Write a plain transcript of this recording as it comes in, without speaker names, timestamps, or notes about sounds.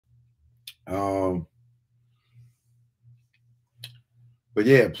But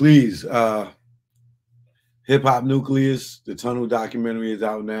yeah, please, Hip Hop Nucleus, the Tunnel documentary is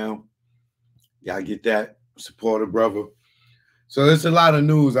out now. Y'all get that. Support a brother. So there's a lot of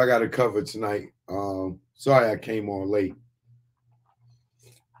news I got to cover tonight. Sorry I came on late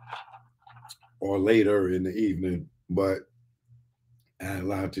or later in the evening, but I had a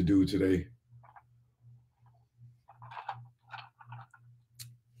lot to do today.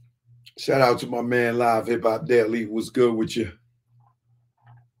 Shout out to my man Live Hip Hop Daily. What's good with you?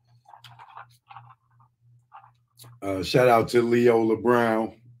 Shout out to Leola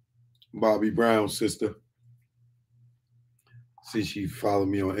Brown, Bobby Brown's sister. See, she followed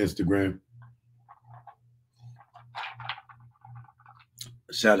me on Instagram.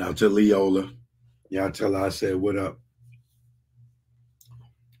 Shout out to Leola. Y'all tell her I said what up.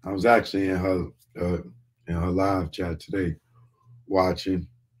 I was actually in her live chat today, watching.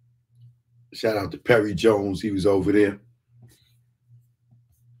 Shout out to Perry Jones. He was over there.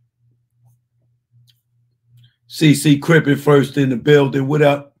 CC Crippen first in the building. What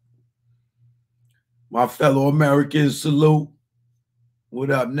up? My fellow Americans, salute.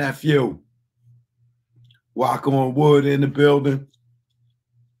 What up, nephew? Walk on Wood in the building.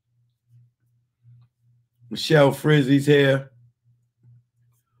 Michelle Frizzy's here.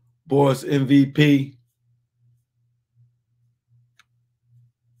 Boss MVP.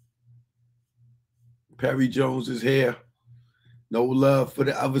 Perry Jones is here. No love for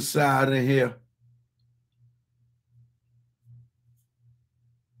the other side in here.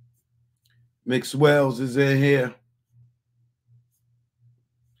 Mix Wells is in here.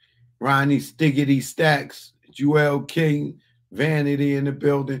 Ronnie Stiggity Stacks. Joel King. Vanity in the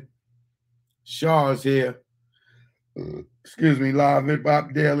building. Shaw's here. Excuse me, Live Hip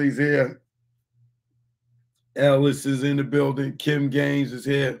Hop Daily's here. Ellis is in the building. Kim Gaines is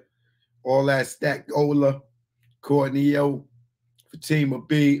here. All that stack Ola. Courtney O. Fatima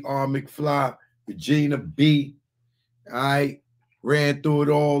B. R. McFly. Regina B. All right. Ran through it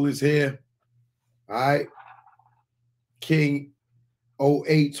all is here. All right. King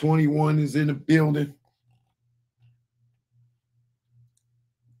 0821 is in the building.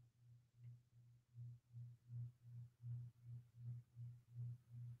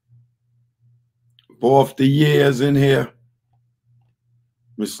 Off the years in here.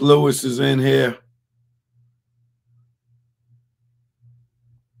 Miss Lewis is in here.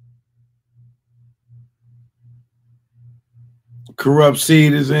 Corrupt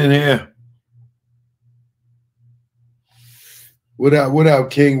Seed is in here. What up,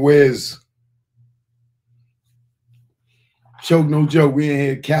 King Wiz? Choke no joke, we in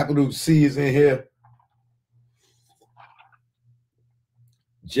here. Capital C is in here.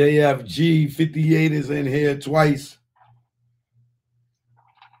 JFG 58 is in here twice.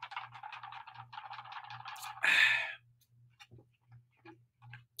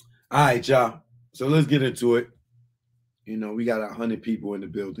 All right, y'all. So let's get into it. You know, we got 100 people in the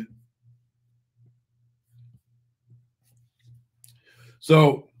building.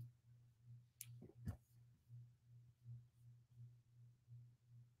 So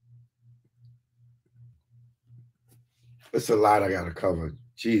it's a lot I got to cover.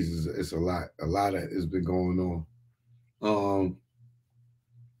 Jesus, it's a lot. A lot of has been going on.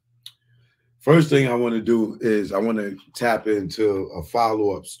 First thing I want to do is I want to tap into a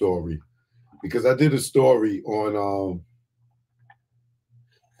follow-up story because I did a story on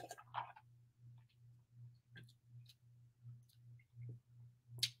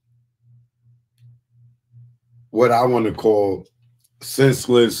what I want to call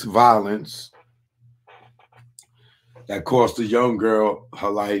senseless violence that cost a young girl her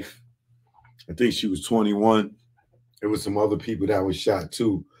life. I think she was 21. There was some other people that was shot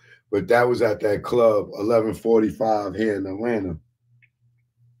too. But that was at that club, 1145 here in Atlanta.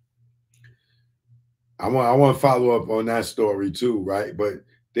 I want to follow up on that story too, right? But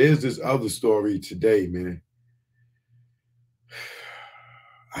there's this other story today, man.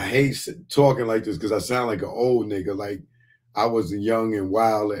 I hate talking like this because I sound like an old nigga. Like I was young and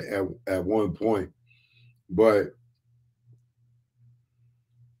wild at one point. But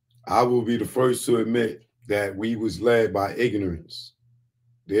I will be the first to admit that we was led by ignorance.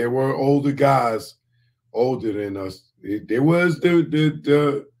 There were older guys older than us. There was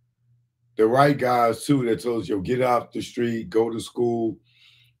the right guys too that told us, yo, get off the street, go to school.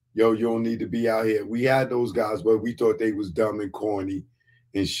 Yo, you don't need to be out here. We had those guys, but we thought they was dumb and corny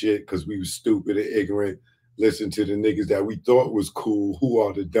and shit because we was stupid and ignorant. Listen to the niggas that we thought was cool, who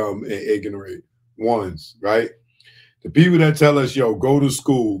are the dumb and ignorant ones, right? The people that tell us, yo, go to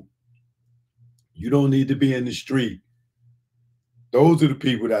school. You don't need to be in the street. Those are the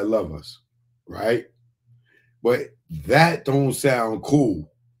people that love us, right? But that don't sound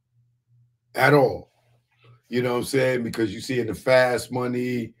cool at all. You know what I'm saying? Because you see in the fast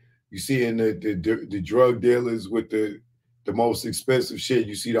money, you see in the drug dealers with the most expensive shit.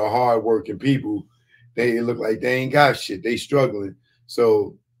 You see the hardworking people, they look like they ain't got shit. They struggling.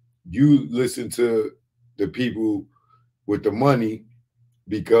 So you listen to the people with the money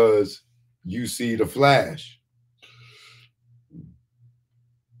because you see the flash.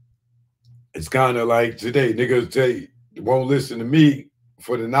 It's kind of like today, niggas won't listen to me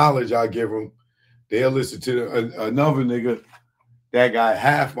for the knowledge I give them. They'll listen to another nigga that got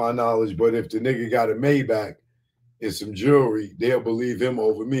half my knowledge, but if the nigga got a Maybach and some jewelry, they'll believe him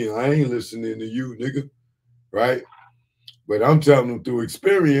over me. I ain't listening to you, nigga, right? But I'm telling them through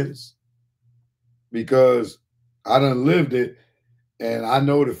experience because I done lived it, and I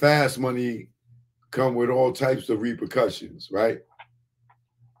know the fast money come with all types of repercussions, right?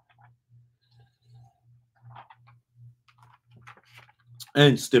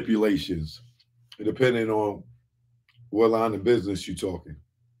 And stipulations, depending on what line of business you're talking.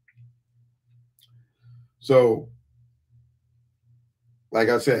 So, like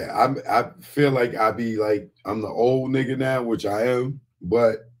I said, I feel like I be like I'm the old nigga now, which I am,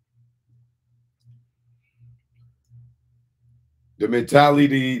 but the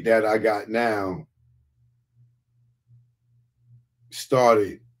mentality that I got now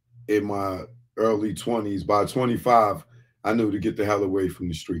started in my early 20s. By 25, I knew to get the hell away from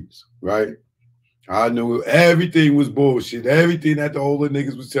the streets, right? I knew everything was bullshit. Everything that the older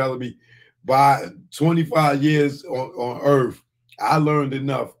niggas was telling me. By 25 years on earth, I learned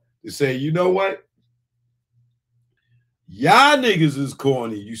enough to say, you know what? Y'all niggas is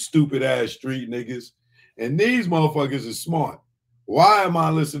corny, you stupid ass street niggas. And these motherfuckers are smart. Why am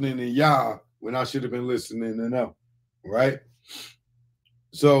I listening to y'all when I should have been listening to them? Right?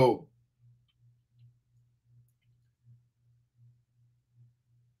 So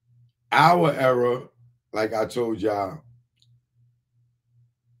our era, like I told y'all,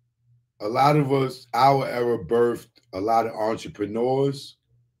 a lot of us, our era birthed a lot of entrepreneurs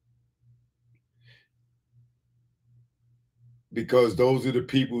because those are the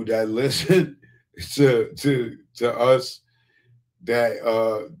people that listen to us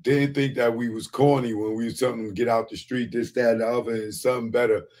that didn't think that we was corny when we was telling them to get out the street, this, that, and the other, and something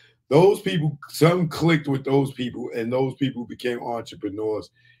better. Those people, some clicked with those people, and those people became entrepreneurs,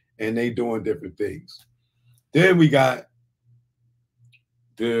 and they doing different things. Then we got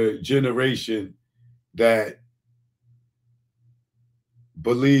the generation that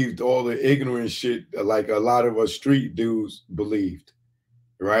believed all the ignorant shit like a lot of us street dudes believed,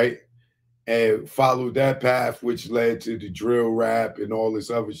 right? And followed that path, which led to the drill rap and all this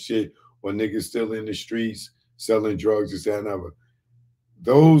other shit, or niggas still in the streets selling drugs, this, that, and other.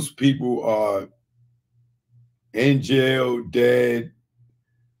 Those people are in jail, dead,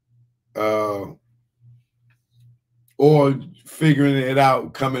 or figuring it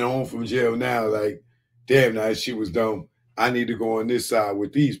out, coming home from jail now, like, damn, that shit was dumb. I need to go on this side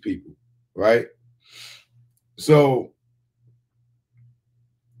with these people, right? So,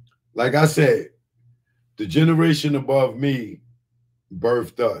 like I said, the generation above me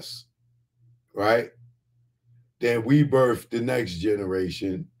birthed us, right? Then we birthed the next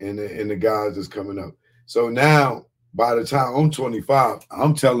generation and the guys that's coming up. So now, by the time I'm 25,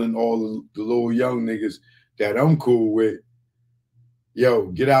 I'm telling all the little young niggas that I'm cool with, yo,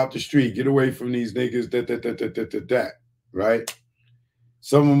 get out the street, get away from these niggas, that, right?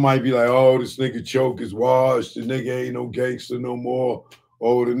 Someone might be like, oh, this nigga choke is washed, the nigga ain't no gangster no more,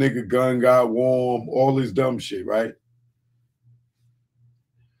 oh, the nigga gun got warm, all this dumb shit, right?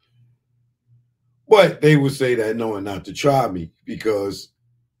 But they would say that knowing not to try me because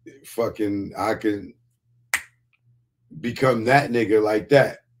fucking I can become that nigga like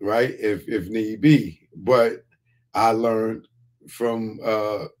that, right? If need be. But I learned from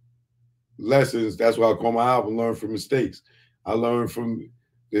lessons. That's why I call my album Learn from Mistakes. I learned from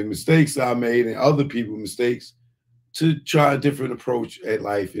the mistakes I made and other people's mistakes to try a different approach at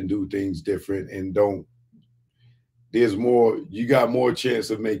life and do things different and don't. There's more, you got more chance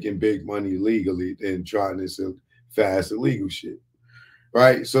of making big money legally than trying this fast illegal shit.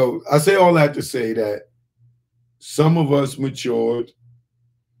 Right? So I say all that to say that some of us matured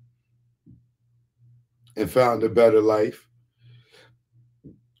and found a better life.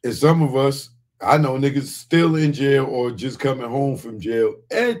 And some of us, I know niggas still in jail or just coming home from jail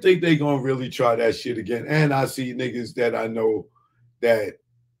and think they gonna really try that shit again. And I see niggas that I know that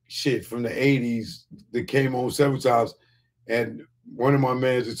shit from the 80s that came home several times. And one of my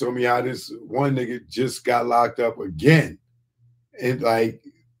managers told me how this one nigga just got locked up again. And like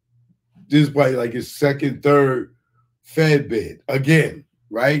this is probably like his second, third Fed bid again,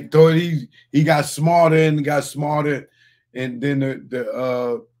 right? Thought he got smarter and got smarter, and then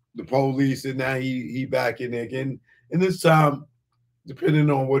the police, and now he back in there again. And this time, depending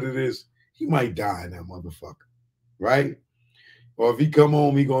on what it is, he might die in that motherfucker, right? Or if he come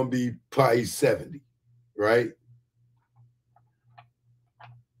home, he gonna be probably 70, right?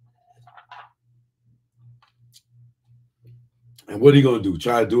 And what he gonna do?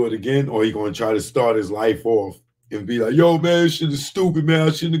 Try to do it again, or he gonna try to start his life off and be like, "Yo, man, shit is stupid, man.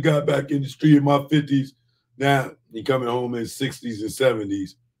 I shouldn't have got back in the street in my 50s." Now he coming home in 60s and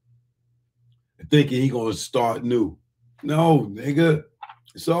 70s, thinking he gonna start new. No, nigga,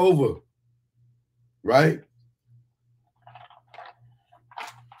 it's over, right?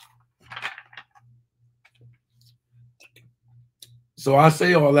 So I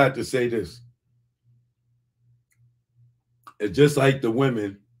say all that to say this. It's just like the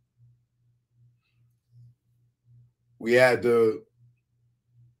women. We had the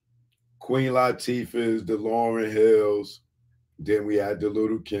Queen Latifahs, the Lauryn Hills, then we had the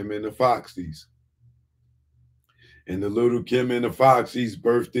Little Kim and the Foxies. And the Little Kim and the Foxies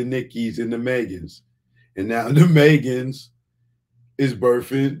birthed the Nickies and the Megans. And now the Megans is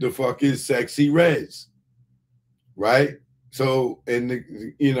birthing the fucking Sexy Reds. Right? So, and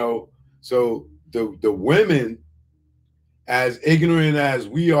so the women, as ignorant as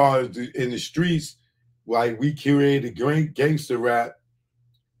we are in the streets, like we created great gangster rap,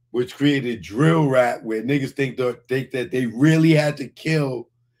 which created drill rap, where niggas think that they really had to kill,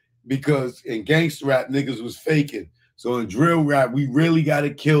 because in gangster rap niggas was faking. So in drill rap, we really got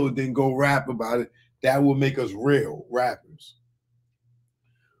to kill and then go rap about it. That will make us real rappers.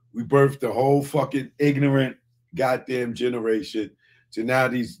 We birthed the whole fucking ignorant goddamn generation. So now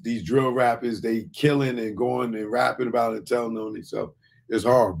these drill rappers, they killing and going and rapping about it and telling on themselves. It's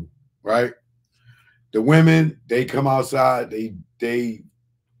horrible, right? The women, they come outside, they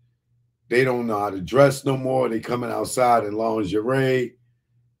don't know how to dress no more. They coming outside in lingerie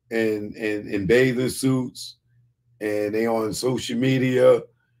and bathing suits, and they on social media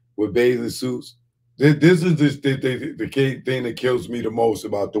with bathing suits. This is the thing that kills me the most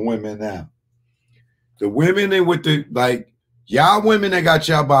about the women now. The women with the, like, y'all women that got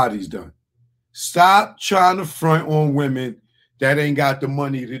y'all bodies done, stop trying to front on women that ain't got the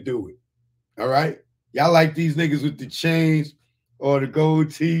money to do it. All right? Y'all like these niggas with the chains or the gold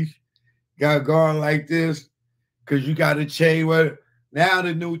teeth, got going like this, because you got a chain. Where now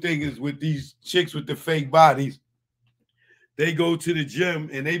the new thing is with these chicks with the fake bodies, they go to the gym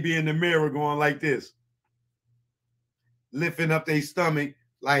and they be in the mirror going like this, lifting up their stomach,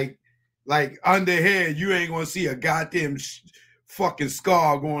 like under here, you ain't gonna see a goddamn fucking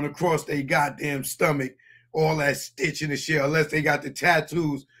scar going across their goddamn stomach, all that stitching and shit, unless they got the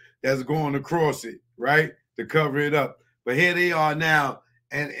tattoos that's going across it, right, to cover it up. But here they are now,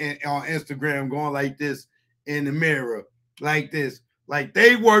 and on Instagram going like this in the mirror, like this, like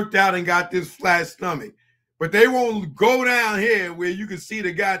they worked out and got this flat stomach, but they won't go down here where you can see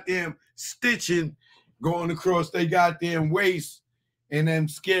the goddamn stitching going across their goddamn waist and them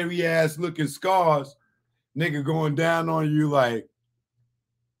scary ass looking scars, nigga, going down on you like,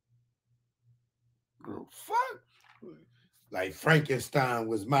 oh, fuck. Like Frankenstein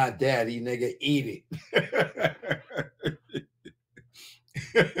was my daddy, nigga, eat it.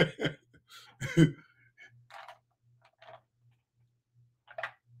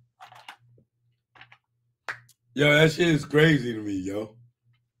 Yo, that shit is crazy to me, yo.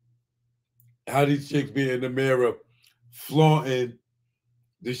 How these chicks be in the mirror flaunting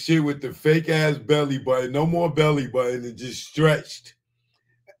the shit with the fake ass belly button, no more belly button, and just stretched.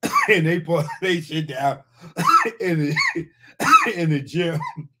 And they put they shit down in the gym.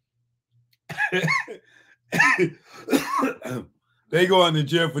 They go in the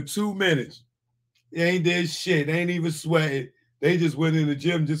gym for 2 minutes. They ain't did shit. They ain't even sweating. They just went in the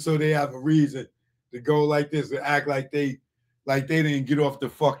gym just so they have a reason to go like this and act like they didn't get off the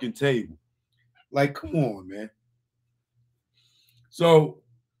fucking table. Like, come on, man. So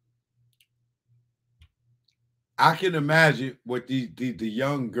I can imagine what the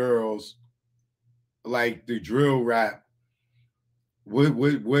young girls, like the drill rap,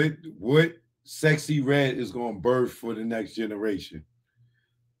 what Sexy Red is going to birth for the next generation.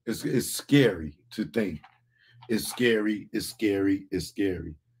 It's scary to think. It's scary. It's scary. It's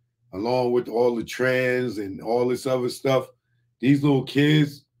scary. Along with all the trends and all this other stuff, these little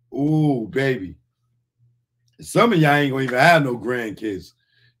kids, ooh, baby. Some of y'all ain't gonna even have no grandkids,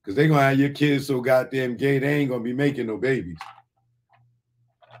 because they're gonna have your kids so goddamn gay, they ain't gonna be making no babies.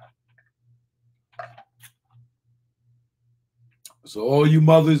 So all you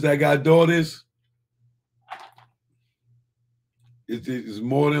mothers that got daughters, it's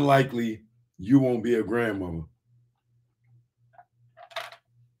more than likely you won't be a grandmother.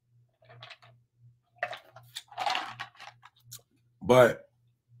 But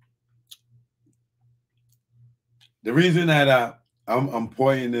the reason that I'm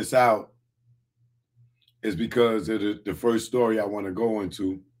pointing this out is because of the first story I want to go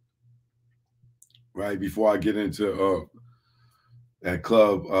into, right before I get into that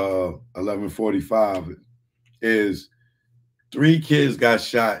club 1145, is 3 kids got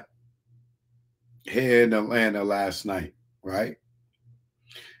shot here in Atlanta last night, right?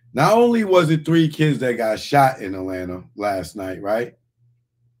 Not only was it 3 kids that got shot in Atlanta last night, right?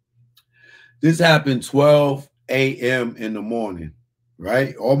 This happened 12 a.m. in the morning,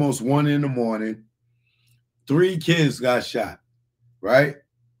 right? Almost 1 in the morning. 3 kids got shot, right?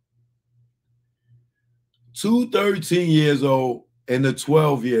 2 13 years old and a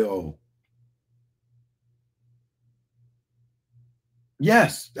 12-year-old.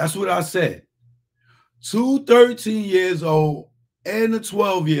 Yes, that's what I said. 2 13 years old and a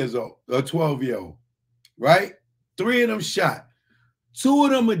 12-year-old, right? 3 of them shot. 2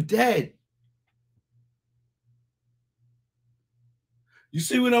 of them are dead. You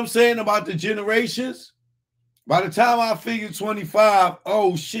see what I'm saying about the generations? By the time I figured 25,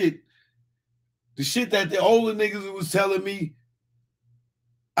 oh shit, the shit that the older niggas was telling me,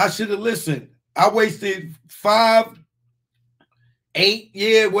 I should have listened. I wasted 5, 8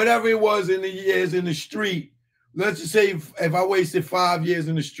 years, whatever it was in the years in the street. Let's just say if I wasted 5 years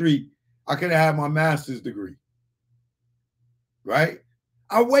in the street, I could have had my master's degree. Right?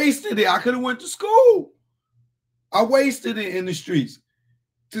 I wasted it. I could have went to school. I wasted it in the streets.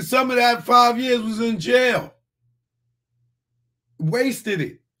 To some of that 5 years was in jail. Wasted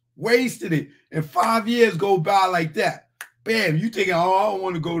it. Wasted it. And 5 years go by like that. Bam, you thinking, oh, I don't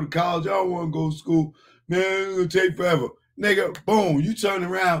want to go to college. I don't want to go to school. Man, it's going to take forever. Nigga, boom, you turn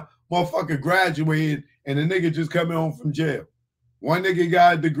around, motherfucker graduated, and the nigga just coming home from jail. One nigga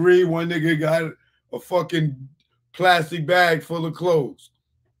got a degree, one nigga got a fucking plastic bag full of clothes.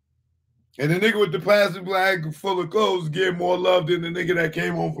 And the nigga with the plastic bag full of clothes get more love than the nigga that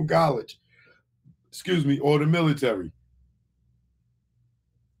came home from college. Excuse me, or the military.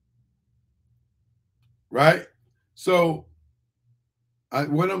 Right? So,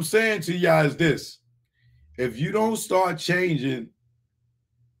 what I'm saying to y'all is this. If you don't start changing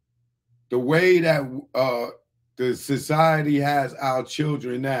the way that the society has our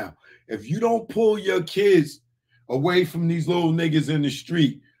children now, if you don't pull your kids away from these little niggas in the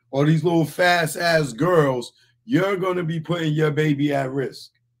street or these little fast-ass girls, you're going to be putting your baby at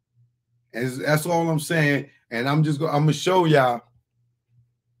risk. And that's all I'm saying. And I'm going to show y'all.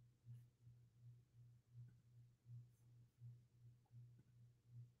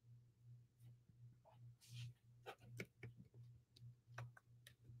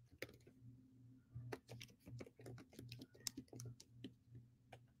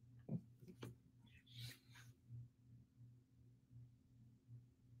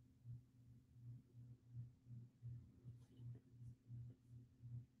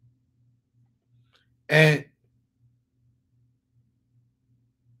 And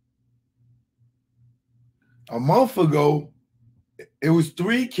a month ago, it was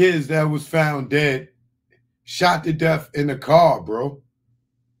 3 kids that was found dead, shot to death in the car, bro.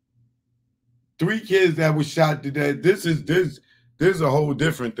 3 kids that was shot to death. This is a whole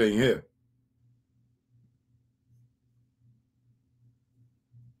different thing here.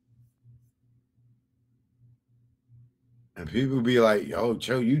 And people be like, yo,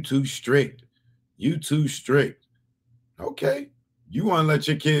 Joe, you too strict. You too strict. Okay. You want to let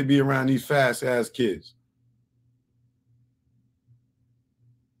your kid be around these fast-ass kids.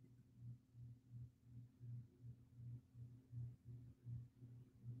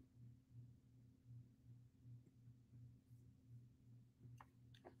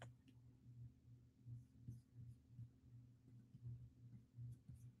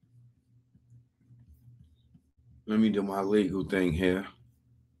 Let me do my legal thing here.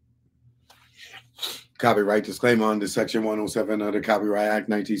 Copyright disclaimer under Section 107 of the Copyright Act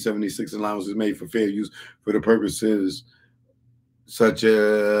 1976. Allowance is made for fair use for purposes such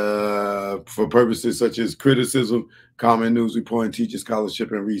as criticism, comment, news reporting, teaching,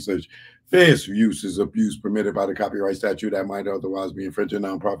 scholarship, and research. Fair use is abuse permitted by the copyright statute that might otherwise be infringing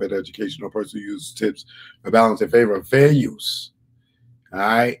nonprofit, educational, personal use, tips, a balance in favor of fair use. All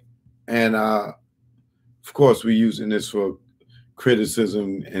right. And of course, we're using this for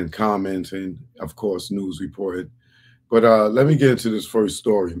criticism and comments and, of course, news reporting. But let me get into this first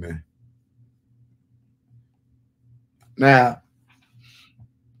story, man. Now,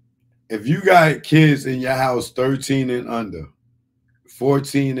 if you got kids in your house 13 and under,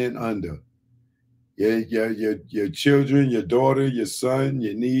 14 and under, your children, your daughter, your son,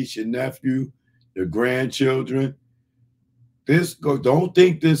 your niece, your nephew, your grandchildren, don't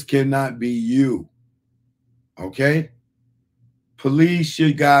think this cannot be you. Okay? Police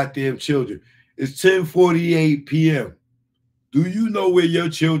your goddamn children. It's 10:48 p.m. Do you know where your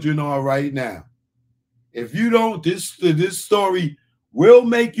children are right now? If you don't, this story will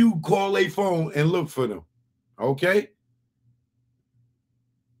make you call a phone and look for them. Okay?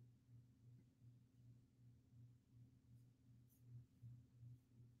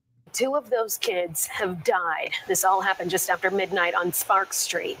 Two of those kids have died. This all happened just after midnight on Sparks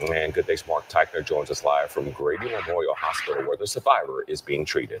Street. And Good Day's Mark Teichner joins us live from Grady Memorial Hospital, where the survivor is being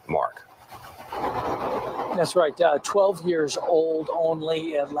treated. Mark. That's right. 12 years old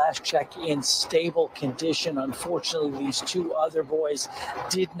only, at last check in stable condition. Unfortunately, these two other boys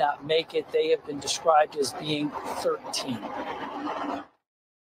did not make it. They have been described as being 13.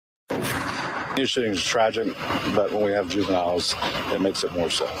 These shootings are tragic, but when we have juveniles, it makes it more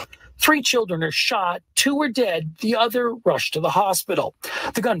so. 3 children are shot, 2 are dead, the other rushed to the hospital.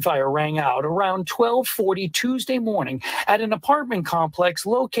 The gunfire rang out around 12:40 Tuesday morning at an apartment complex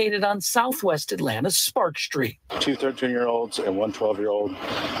located on Southwest Atlanta's Spark Street. 2 13-year-olds and 1 12-year-old.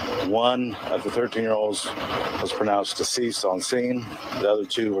 One of the 13-year-olds was pronounced deceased on scene. The other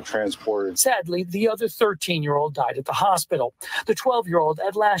 2 were transported. Sadly, the other 13-year-old died at the hospital. The 12-year-old,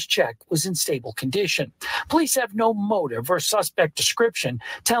 at last check, was in stable condition. Police have no motive or suspect description,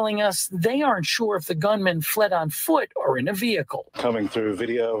 telling us they aren't sure if the gunman fled on foot or in a vehicle. Coming through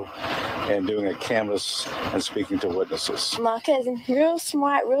video and doing a canvas and speaking to witnesses. My cousin, real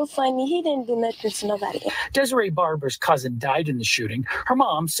smart, real funny. He didn't do nothing to nobody. Desiree Barber's cousin died in the shooting. Her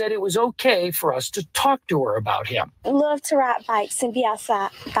mom said it was okay for us to talk to her about him. Love to ride bikes and be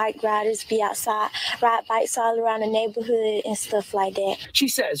outside. Bike riders be outside, ride bikes all around the neighborhood and stuff like that. She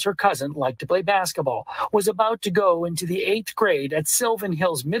says her cousin liked to play basketball, was about to go into the 8th grade at Sylvan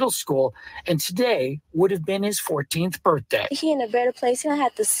Hills Middle School, and today would have been his 14th birthday. He in a better place. He don't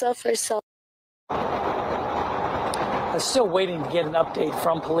have to suffer. So I'm still waiting to get an update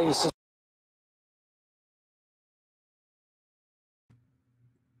from police.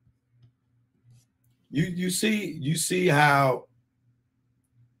 You see how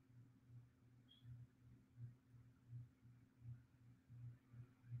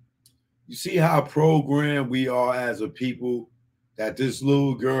programmed we are as a people, that this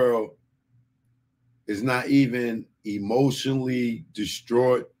little girl is not even emotionally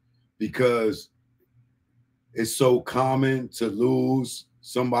distraught because it's so common to lose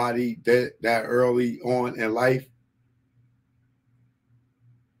somebody that early on in life.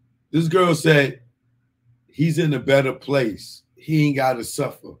 This girl said he's in a better place. He ain't got to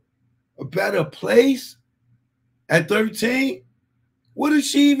suffer. A better place at 13? What does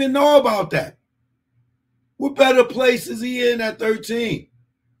she even know about that? What better place is he in at 13?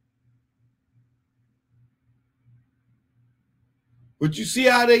 But you see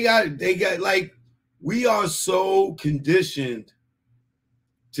how they got like, we are so conditioned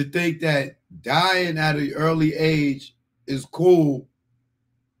to think that dying at an early age is cool.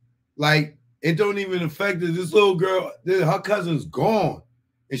 Like, it don't even affect it. This little girl, her cousin's gone,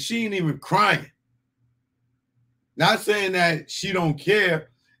 and she ain't even crying. Not saying that she don't care.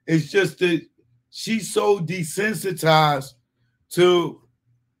 It's just that she's so desensitized to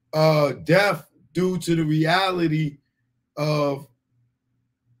death due to the reality of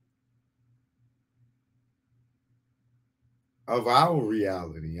our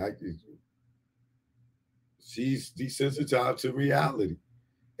reality. She's desensitized to reality.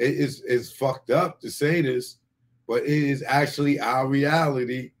 It's fucked up to say this, but it is actually our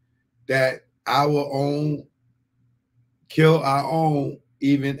reality that our own kill our own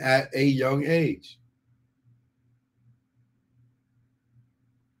even at a young age.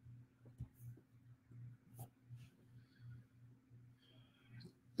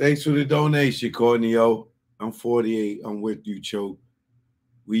 Thanks for the donation, Corneo. I'm 48. I'm with you, Choke.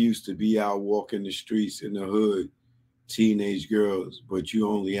 We used to be out walking the streets in the hood, teenage girls, but you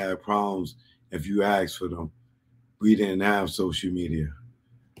only had problems if you asked for them. We didn't have social media.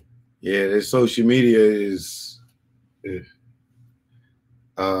 Yeah, the social media is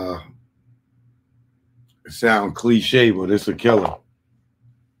sound cliche, but it's a killer.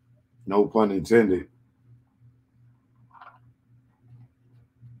 No pun intended.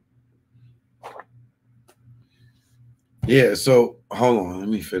 Yeah, so hold on, let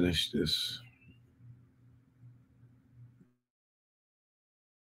me finish this.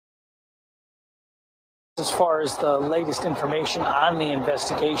 As far far as the latest information on the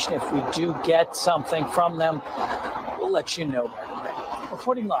investigation. If we do get something from them, we'll let you know right away.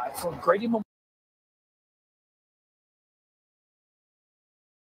 Reporting live from Grady Memorial.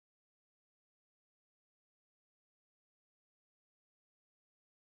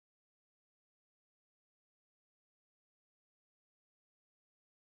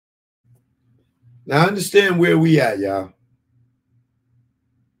 Now understand where we at, y'all.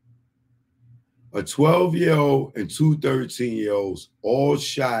 A 12-year-old and two 13-year-olds all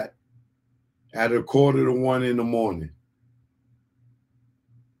shot at 1:45 in the morning.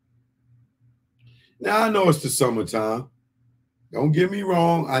 Now I know it's the summertime. Don't get me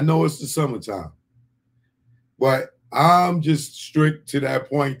wrong. I know it's the summertime. But I'm just strict to that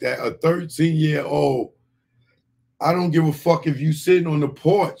point that a 13-year-old, I don't give a fuck if you sitting on the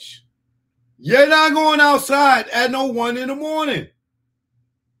porch. You're not going outside at no 1 in the morning.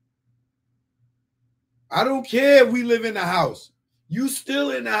 I don't care if we live in the house. You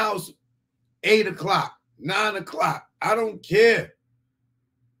still in the house 8 o'clock, 9 o'clock. I don't care.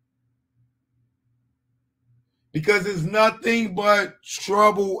 Because there's nothing but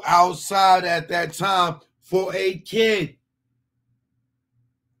trouble outside at that time for a kid.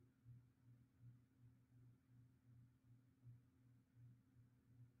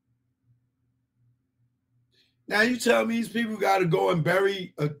 Now you tell me these people got to go and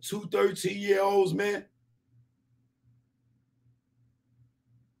bury two 13-year-olds, man?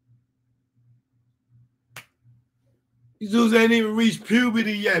 These dudes ain't even reached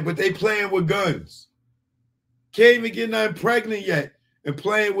puberty yet, but they playing with guns. Can't even get nothing pregnant yet and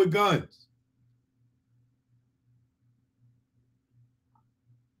playing with guns.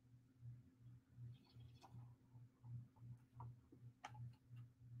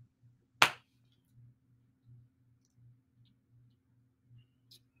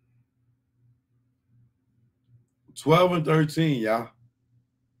 $12 and $13, y'all.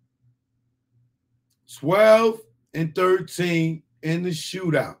 12 and 13 in the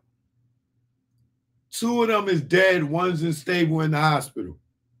shootout. 2 of them is dead. One's unstable in the hospital.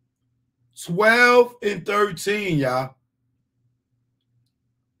 12 and 13, y'all.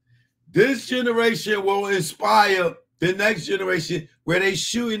 This generation will inspire the next generation where they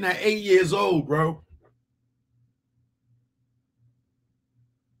shooting at 8 years old, bro.